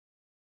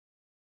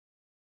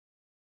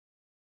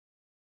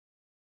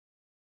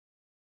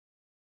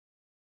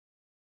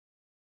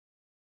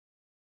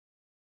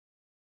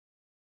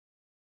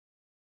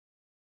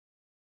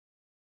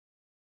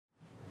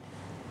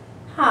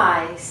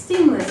Hi,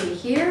 Steam Lizzie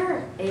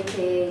here,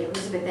 aka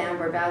Elizabeth Ann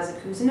Barbaza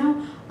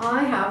Cousineau.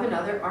 I have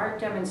another art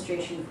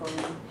demonstration for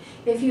you.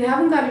 If you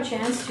haven't got a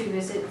chance to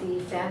visit the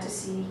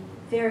Fantasy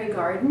Fairy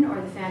Garden or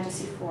the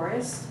Fantasy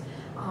Forest,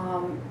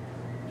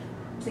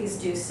 please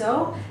do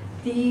so.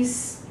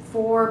 These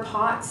 4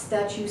 pots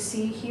that you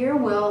see here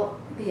will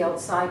be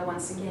outside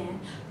once again,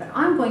 but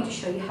I'm going to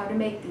show you how to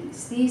make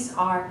these. These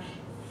are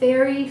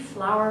fairy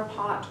flower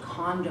pot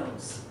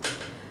condos.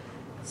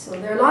 So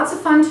they're lots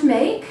of fun to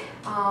make,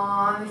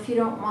 if you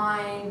don't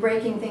mind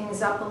breaking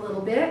things up a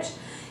little bit.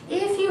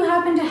 If you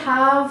happen to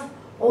have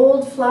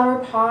old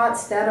flower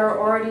pots that are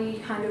already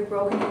kind of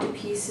broken into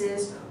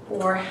pieces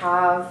or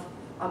have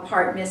a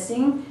part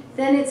missing,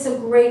 then it's a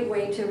great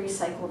way to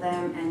recycle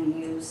them and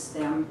use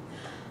them.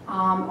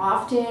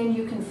 Often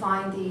you can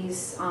find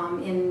these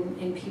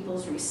in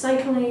people's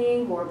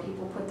recycling, or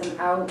people put them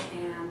out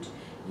and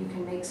you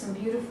can make some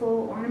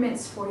beautiful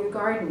ornaments for your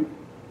garden.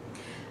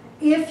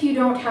 If you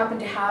don't happen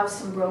to have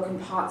some broken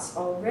pots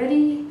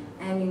already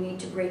and you need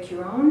to break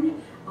your own,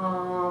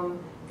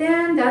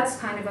 then that's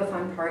kind of a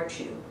fun part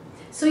too.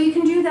 So you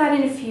can do that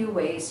in a few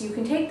ways. You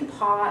can take the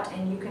pot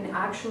and you can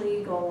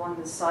actually go on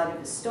the side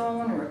of a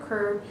stone or a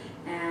curb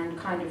and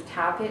kind of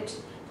tap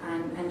it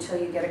until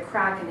you get a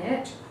crack in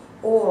it.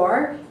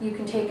 Or you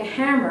can take a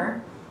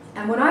hammer,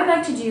 and what I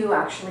like to do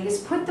actually is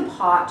put the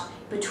pot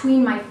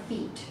between my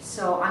feet.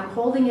 So I'm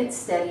holding it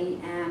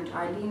steady and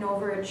I lean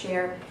over a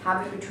chair,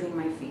 have it between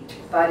my feet.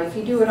 But if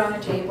you do it on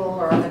a table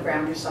or on the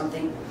ground or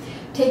something,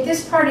 take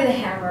this part of the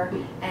hammer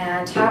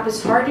and tap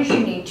as hard as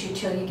you need to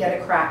till you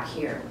get a crack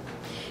here.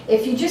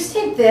 If you just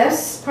take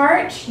this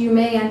part, you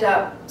may end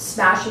up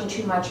smashing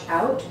too much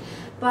out,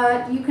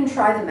 but you can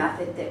try the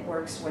method that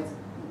works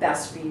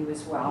best for you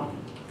as well.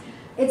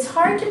 It's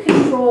hard to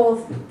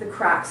control the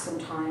cracks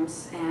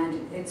sometimes,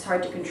 and it's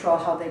hard to control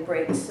how they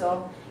break.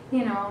 So,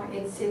 you know,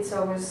 it's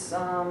always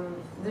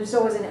there's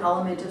always an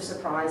element of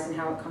surprise in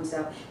how it comes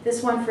out.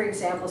 This one, for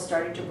example,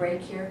 started to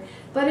break here,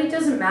 but it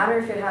doesn't matter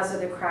if it has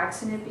other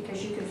cracks in it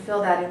because you can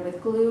fill that in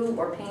with glue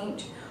or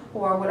paint.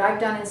 Or what I've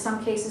done in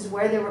some cases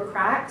where there were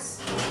cracks,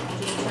 I'll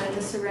just turn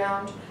this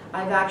around,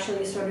 I've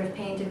actually sort of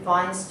painted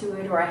vines through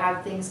it, or I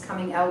have things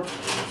coming out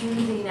through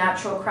the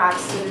natural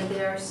cracks that are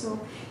there. So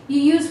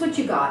you use what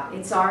you got.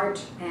 It's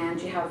art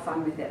and you have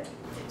fun with it.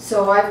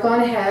 So I've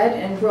gone ahead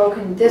and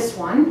broken this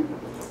one.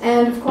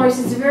 And of course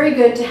it's very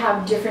good to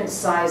have different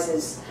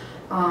sizes.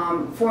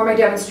 For my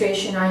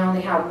demonstration I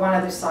only have one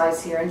other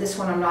size here, and this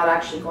one I'm not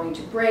actually going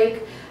to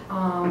break.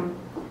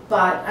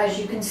 But as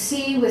you can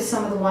see with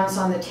some of the ones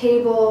on the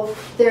table,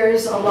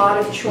 there's a lot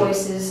of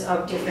choices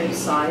of different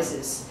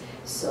sizes.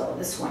 So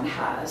this one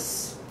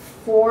has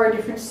 4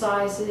 different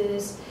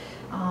sizes.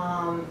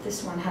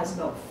 This one has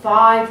about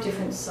 5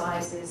 different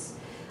sizes.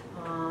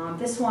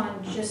 This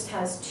one just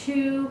has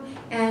 2,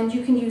 and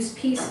you can use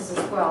pieces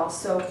as well.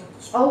 So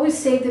always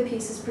save the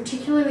pieces,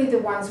 particularly the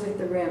ones with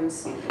the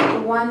rims.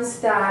 The ones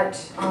that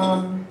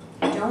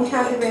don't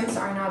have the rims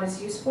are not as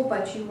useful,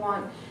 but you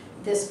want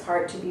this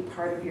part to be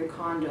part of your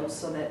condo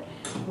so that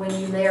when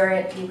you layer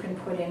it, you can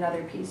put in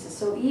other pieces.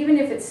 So even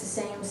if it's the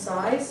same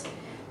size,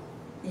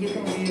 you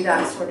can do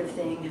that sort of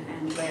thing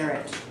and layer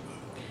it.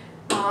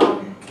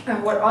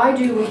 And what I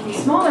do with the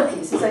smaller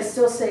pieces, I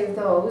still save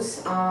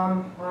those.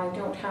 I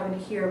don't have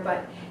any here,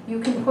 but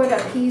you can put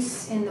a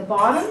piece in the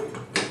bottom,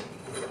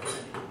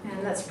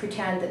 and let's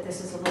pretend that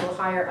this is a little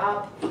higher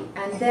up,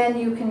 and then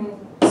you can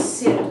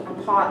sit a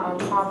pot on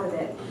top of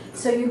it.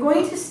 So you're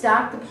going to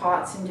stack the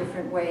pots in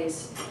different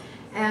ways.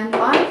 And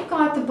I've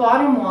got the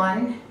bottom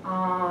one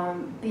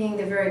being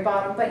the very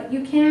bottom, but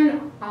you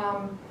can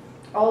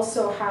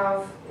also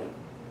have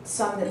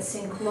some that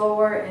sink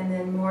lower and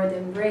then more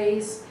than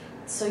raise.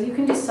 So you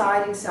can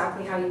decide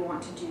exactly how you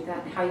want to do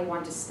that and how you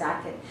want to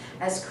stack it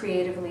as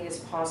creatively as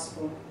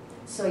possible.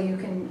 So you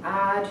can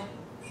add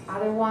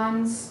other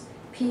ones,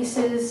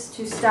 pieces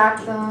to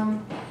stack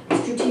them,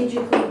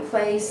 strategically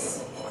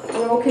place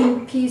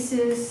broken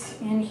pieces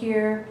in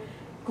here,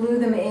 glue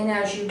them in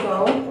as you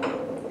go.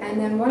 And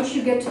then once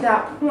you get to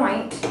that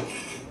point,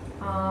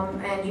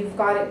 and you've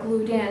got it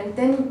glued in,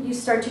 then you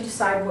start to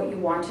decide what you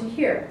want in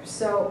here.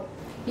 So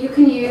you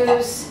can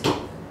use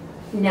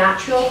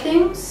natural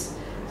things.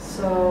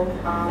 So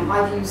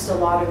I've used a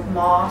lot of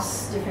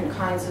moss, different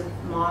kinds of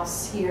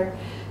moss here.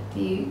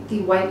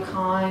 The white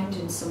kind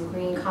and some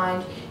green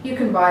kind. You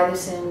can buy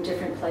this in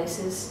different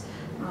places,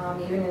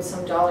 even in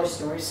some dollar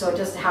stores, so it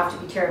doesn't have to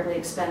be terribly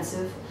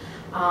expensive.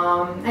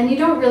 And you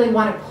don't really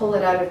want to pull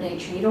it out of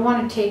nature. You don't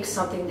want to take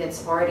something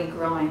that's already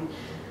growing.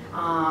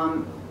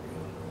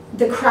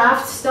 The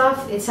craft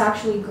stuff, it's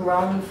actually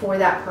grown for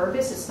that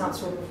purpose. It's not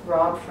sort of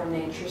robbed from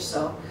nature.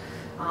 So,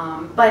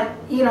 but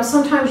you know,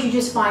 sometimes you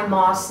just find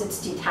moss that's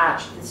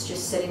detached, that's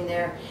just sitting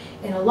there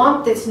in a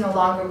lump that's no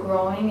longer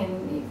growing,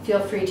 and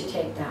feel free to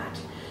take that.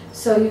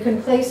 So you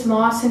can place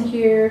moss in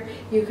here.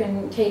 You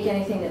can take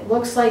anything that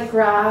looks like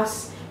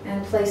grass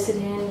and place it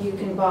in. You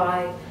can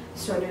buy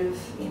sort of,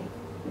 you know,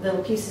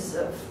 little pieces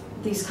of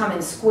these come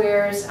in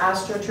squares,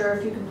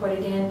 AstroTurf, you can put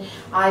it in.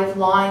 I've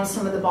lined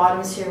some of the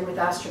bottoms here with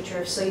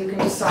AstroTurf, so you can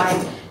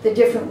decide the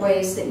different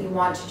ways that you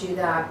want to do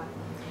that.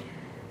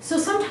 So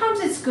sometimes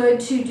it's good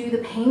to do the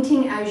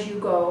painting as you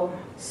go.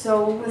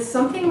 So with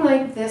something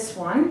like this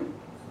one,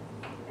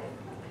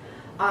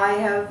 I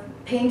have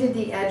painted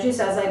the edges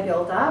as I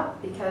build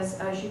up, because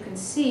as you can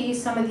see,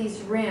 some of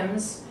these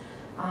rims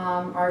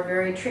are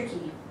very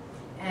tricky.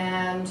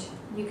 And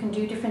you can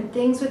do different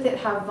things with it,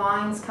 have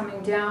vines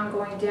coming down,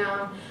 going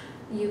down.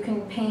 You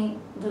can paint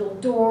little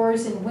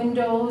doors and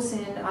windows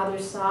and other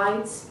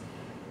sides.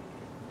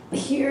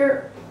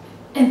 Here,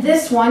 in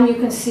this one, you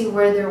can see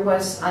where there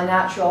was a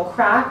natural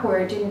crack where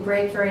it didn't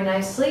break very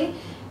nicely.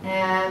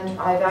 And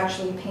I've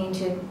actually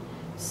painted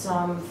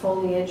some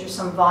foliage or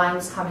some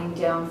vines coming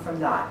down from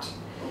that.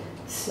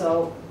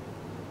 So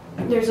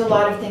there's a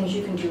lot of things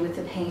you can do with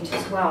the paint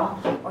as well.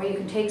 Or you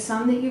can take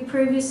some that you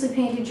previously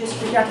painted just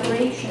for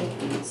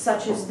decoration,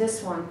 such as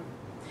this one.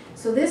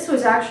 So this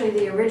was actually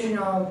the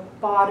original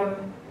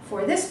bottom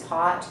for this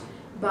pot,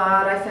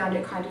 but I found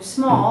it kind of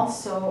small,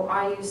 so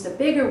I used a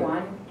bigger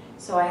one,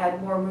 so I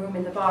had more room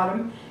in the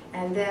bottom.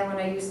 And then when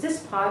I used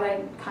this pot,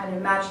 I kind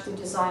of matched the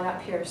design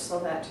up here so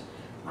that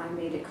I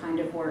made it kind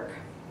of work.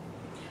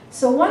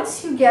 So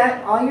once you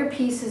get all your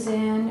pieces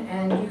in,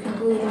 and you can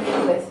glue them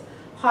in with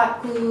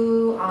hot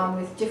glue,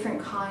 with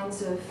different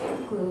kinds of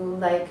glue,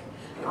 like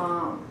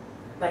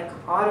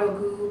Auto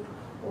Goop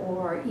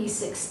or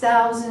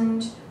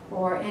E6000,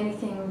 or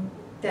anything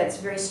that's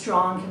very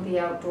strong, can be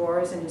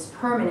outdoors and is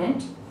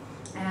permanent.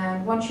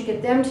 And once you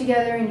get them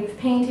together and you've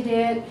painted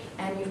it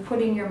and you've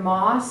put in your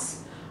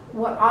moss,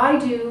 what I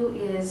do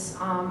is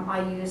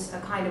I use a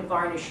kind of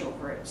varnish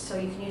over it. So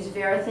you can use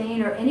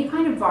Varathane or any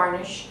kind of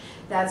varnish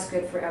that's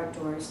good for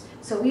outdoors.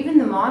 So even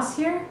the moss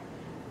here,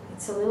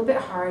 it's a little bit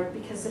hard,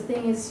 because the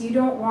thing is, you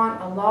don't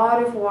want a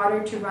lot of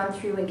water to run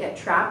through and get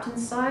trapped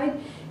inside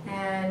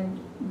and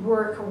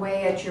work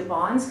away at your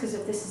bonds, because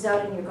if this is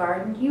out in your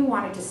garden, you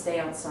want it to stay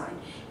outside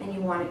and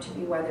you want it to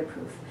be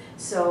weatherproof.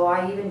 So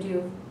I even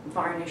do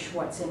varnish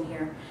what's in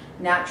here,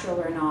 natural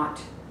or not.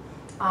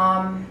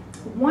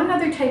 One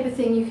other type of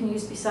thing you can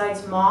use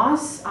besides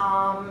moss,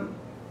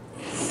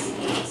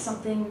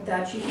 something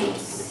that you can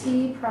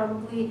see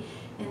probably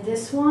in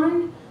this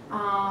one,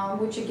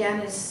 which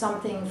again is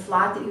something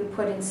flat that you would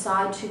put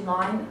inside to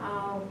line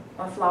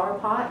a flower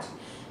pot.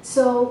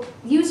 So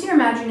use your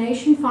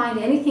imagination, find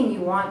anything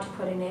you want to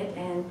put in it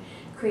and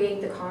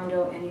create the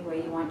condo any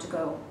way you want to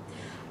go.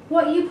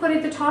 What you put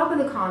at the top of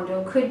the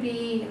condo could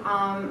be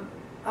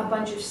a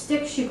bunch of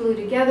sticks you glue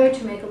together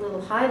to make a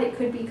little hut. It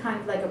could be kind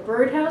of like a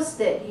birdhouse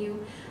that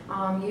you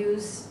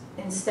use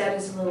instead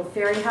as a little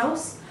fairy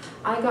house.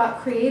 I got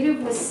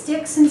creative with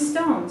sticks and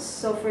stones.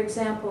 So for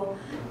example,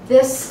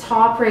 this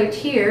top right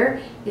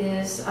here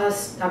is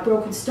a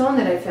broken stone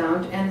that I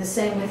found, and the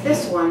same with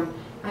this one.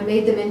 I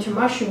made them into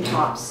mushroom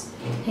tops.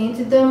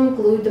 Painted them,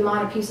 glued them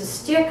on a piece of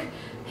stick,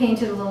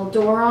 painted a little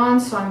door on,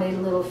 so I made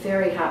a little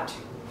fairy hut.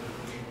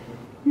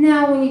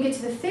 Now when you get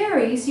to the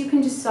fairies, you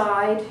can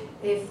decide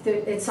if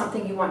it's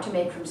something you want to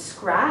make from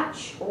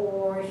scratch,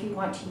 or if you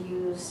want to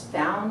use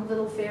found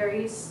little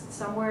fairies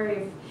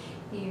somewhere.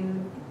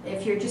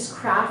 If you're just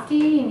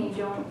crafty and you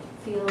don't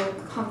feel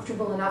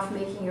comfortable enough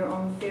making your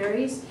own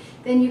fairies,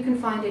 then you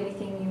can find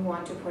anything you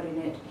want to put in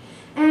it.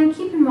 And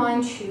keep in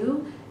mind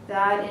too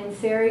that in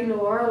fairy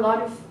lore, a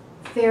lot of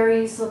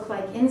fairies look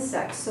like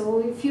insects. So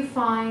if you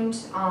find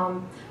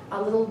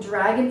a little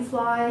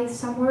dragonfly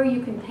somewhere,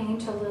 you can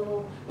paint a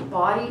little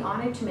body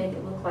on it to make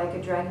it look like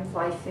a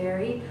dragonfly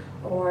fairy,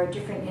 or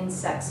different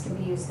insects can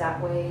be used that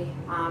way,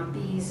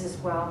 bees as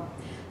well.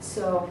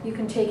 So you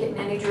can take it in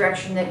any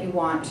direction that you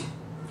want.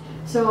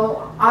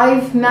 So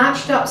I've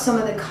matched up some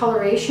of the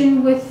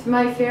coloration with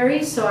my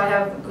fairies. So I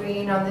have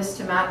green on this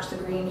to match the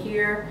green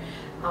here.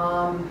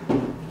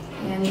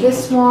 And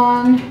this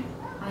one,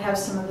 I have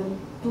some of the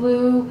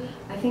blue.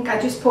 I think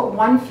I just put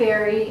one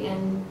fairy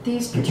in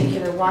these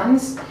particular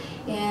ones.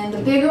 And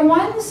the bigger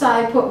ones,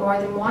 I put more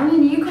than one,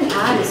 and you can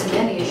add as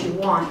many as you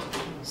want.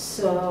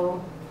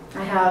 So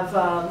I have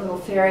a little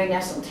fairy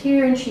nestled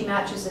here, and she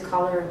matches the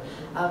color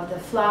of the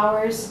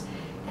flowers.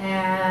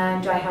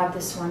 And I have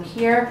this one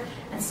here.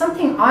 And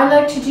something I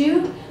like to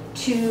do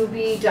to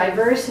be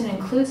diverse and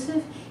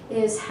inclusive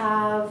is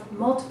have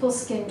multiple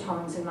skin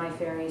tones in my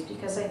fairies,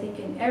 because I think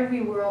in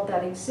every world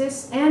that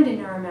exists and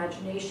in our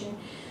imagination,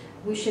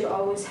 we should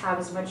always have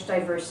as much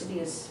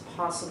diversity as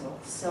possible.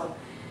 So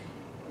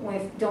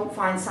don't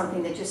find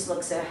something that just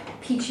looks a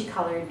peachy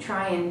color.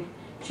 Try and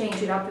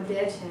change it up a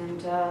bit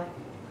and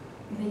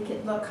make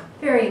it look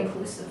very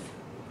inclusive.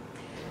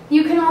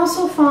 You can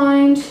also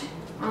find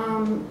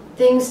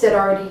things that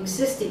already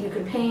exist that you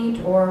could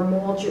paint, or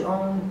mold your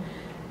own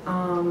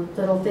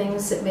little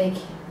things that make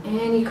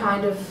any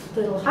kind of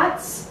little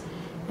huts,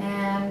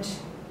 and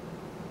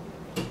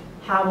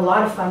have a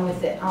lot of fun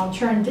with it. I'll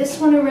turn this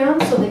one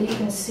around so that you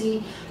can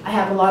see I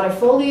have a lot of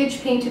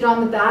foliage painted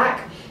on the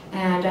back,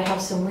 and I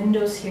have some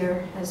windows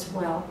here as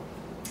well.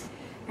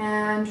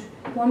 And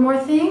one more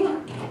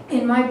thing,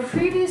 in my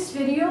previous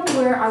video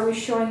where I was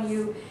showing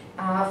you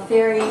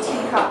Fairy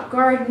teacup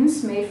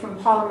gardens made from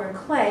polymer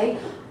clay,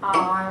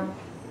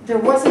 there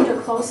wasn't a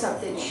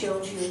close-up that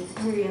showed you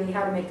really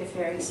how to make the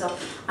fairy. So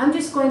I'm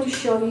just going to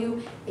show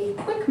you a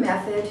quick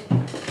method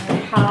on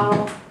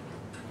how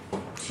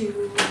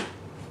to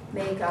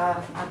make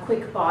a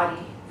quick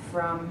body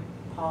from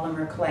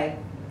polymer clay.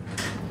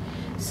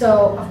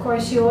 So of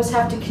course you always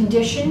have to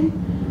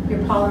condition your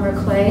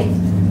polymer clay,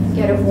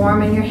 get it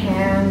warm in your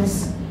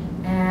hands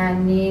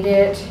and knead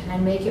it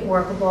and make it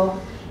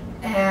workable.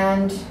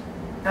 And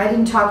I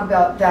didn't talk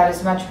about that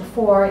as much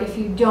before. If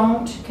you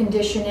don't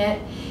condition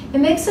it, it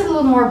makes it a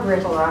little more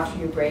brittle after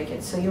you break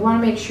it. So you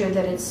want to make sure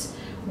that it's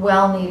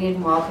well kneaded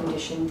and well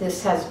conditioned.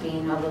 This has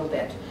been a little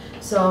bit.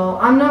 So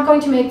I'm not going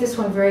to make this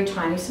one very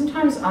tiny.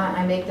 Sometimes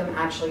I make them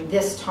actually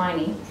this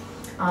tiny,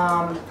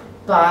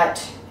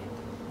 but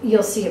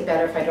you'll see it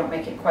better if I don't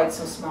make it quite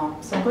so small.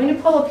 So I'm going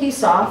to pull a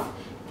piece off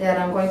that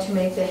I'm going to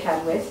make the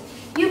head with.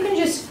 You can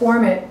just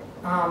form it,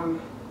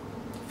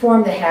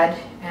 form the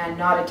head and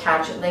not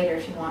attach it later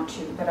if you want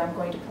to, but I'm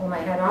going to pull my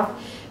head off.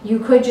 You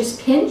could just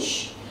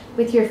pinch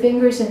with your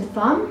fingers and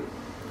thumb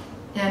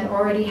and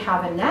already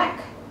have a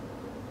neck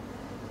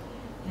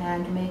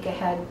and make a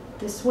head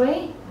this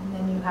way, and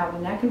then you have a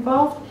neck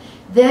involved.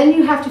 Then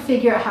you have to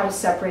figure out how to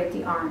separate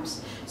the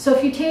arms. So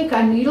if you take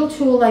a needle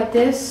tool like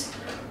this,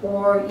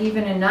 or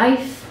even a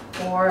knife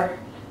or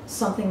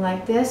something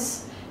like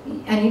this,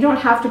 and you don't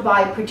have to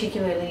buy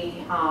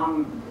particularly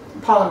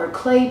polymer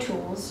clay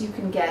tools. You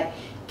can get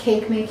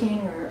cake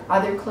making or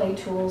other clay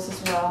tools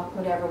as well,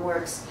 whatever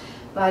works.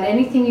 But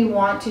anything you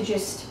want to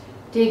just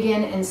dig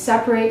in and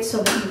separate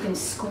so that you can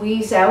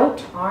squeeze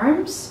out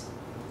arms,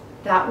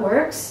 that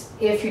works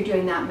if you're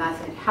doing that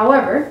method.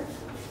 However,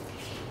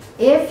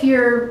 if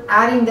you're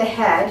adding the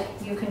head,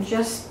 you can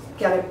just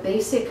get a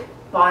basic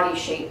body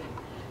shape.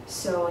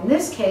 So in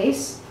this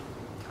case,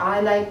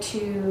 I like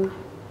to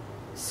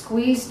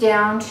squeeze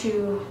down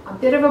to a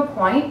bit of a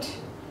point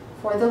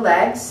for the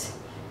legs,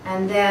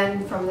 and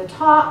then from the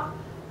top,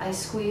 I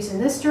squeeze in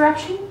this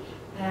direction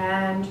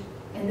and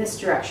in this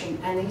direction,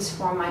 and these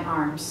form my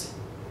arms.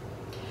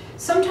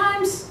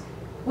 Sometimes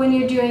when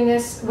you're doing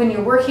this, when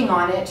you're working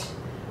on it,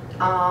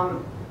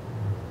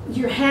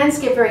 your hands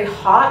get very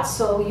hot,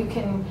 so you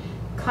can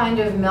kind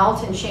of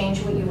melt and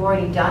change what you've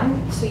already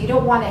done. So you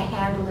don't want to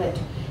handle it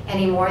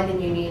any more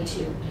than you need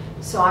to.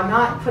 So I'm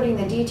not putting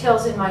the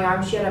details in my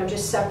arms yet, I'm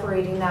just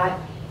separating that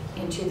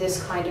into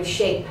this kind of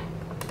shape.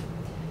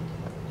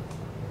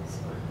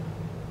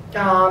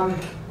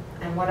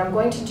 And what I'm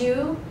going to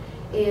do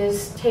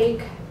is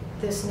take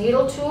this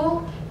needle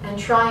tool and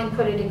try and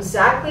put it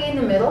exactly in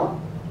the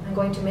middle. I'm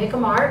going to make a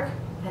mark,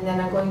 and then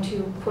I'm going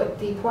to put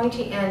the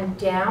pointy end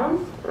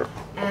down,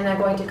 and I'm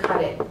going to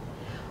cut it.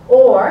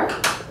 Or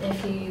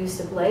if you use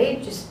the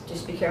blade,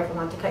 just be careful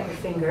not to cut your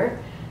finger.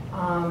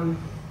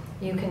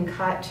 You can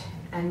cut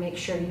and make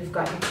sure you've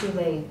got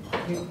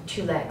your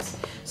two legs.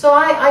 So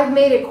I've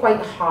made it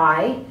quite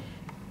high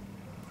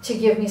to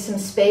give me some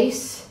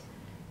space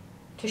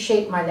to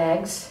shape my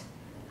legs,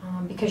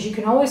 because you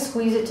can always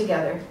squeeze it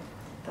together.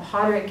 The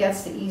hotter it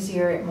gets, the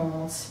easier it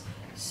molds.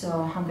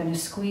 So I'm going to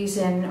squeeze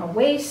in a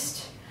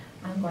waist.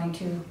 I'm going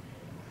to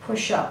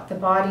push up the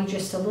body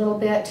just a little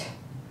bit,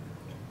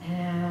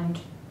 and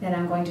then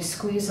I'm going to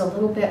squeeze a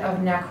little bit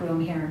of neck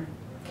room here.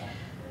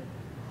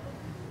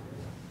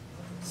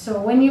 So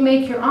when you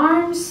make your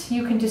arms,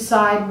 you can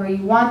decide where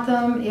you want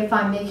them. If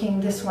I'm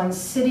making this one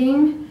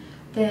sitting,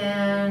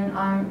 then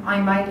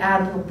I might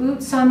add little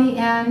boots on the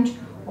end,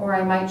 or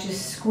I might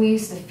just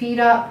squeeze the feet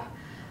up.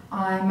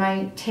 I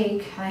might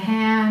take a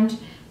hand,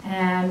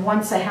 and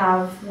once I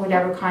have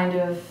whatever kind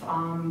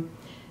of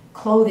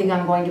clothing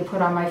I'm going to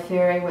put on my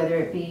fairy, whether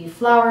it be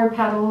flower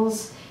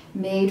petals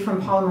made from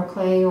polymer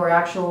clay or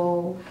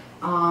actual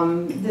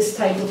this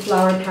type of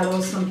flower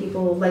petals some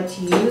people like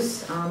to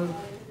use,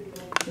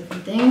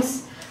 different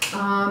things.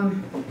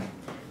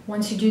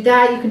 Once you do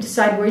that, you can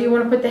decide where you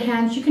want to put the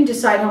hands. You can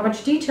decide how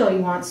much detail you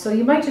want. So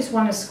you might just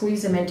want to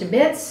squeeze them into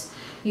bits.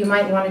 You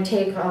might want to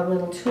take a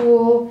little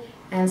tool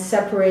and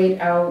separate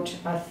out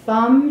a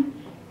thumb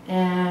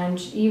and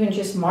even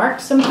just mark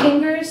some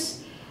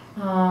fingers.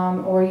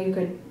 Or you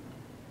could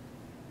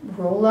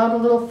roll out a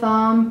little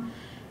thumb.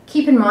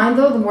 Keep in mind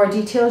though, the more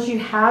details you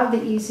have,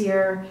 the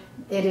easier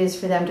it is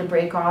for them to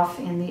break off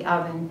in the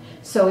oven.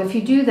 So if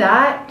you do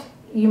that,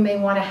 you may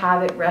want to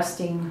have it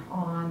resting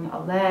on a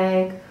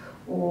leg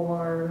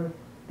or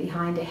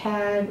behind a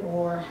head,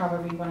 or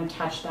however you want to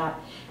attach that.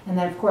 And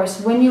then of course,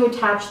 when you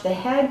attach the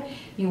head,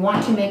 you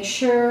want to make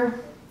sure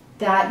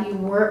that you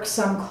work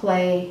some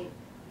clay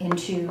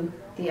into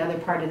the other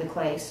part of the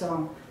clay.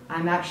 So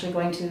I'm actually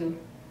going to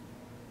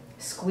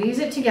squeeze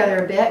it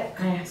together a bit.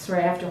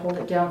 Sorry, I have to hold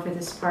it down for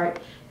this part.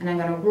 And I'm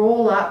going to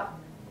roll up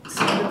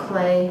some of the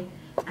clay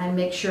and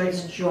make sure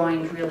it's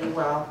joined really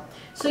well.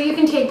 So you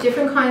can take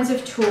different kinds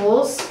of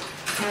tools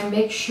and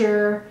make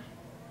sure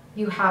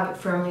you have it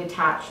firmly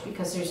attached,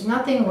 because there's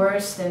nothing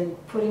worse than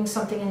putting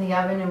something in the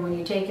oven and when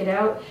you take it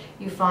out,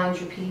 you find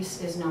your piece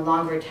is no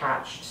longer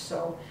attached.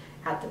 So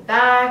at the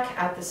back,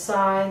 at the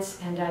sides,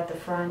 and at the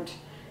front,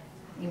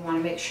 You want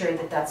to make sure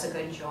that that's a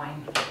good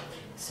join.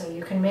 So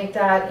you can make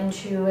that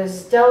into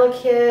as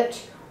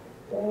delicate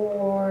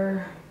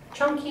or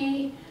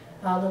chunky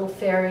a little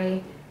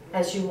fairy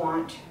as you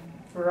want.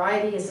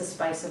 Variety is the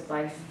spice of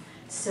life.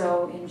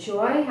 So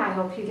enjoy. I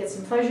hope you get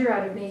some pleasure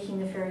out of making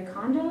the fairy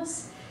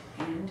condos,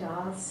 and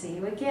I'll see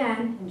you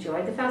again.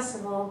 Enjoy the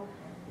festival.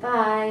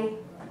 Bye.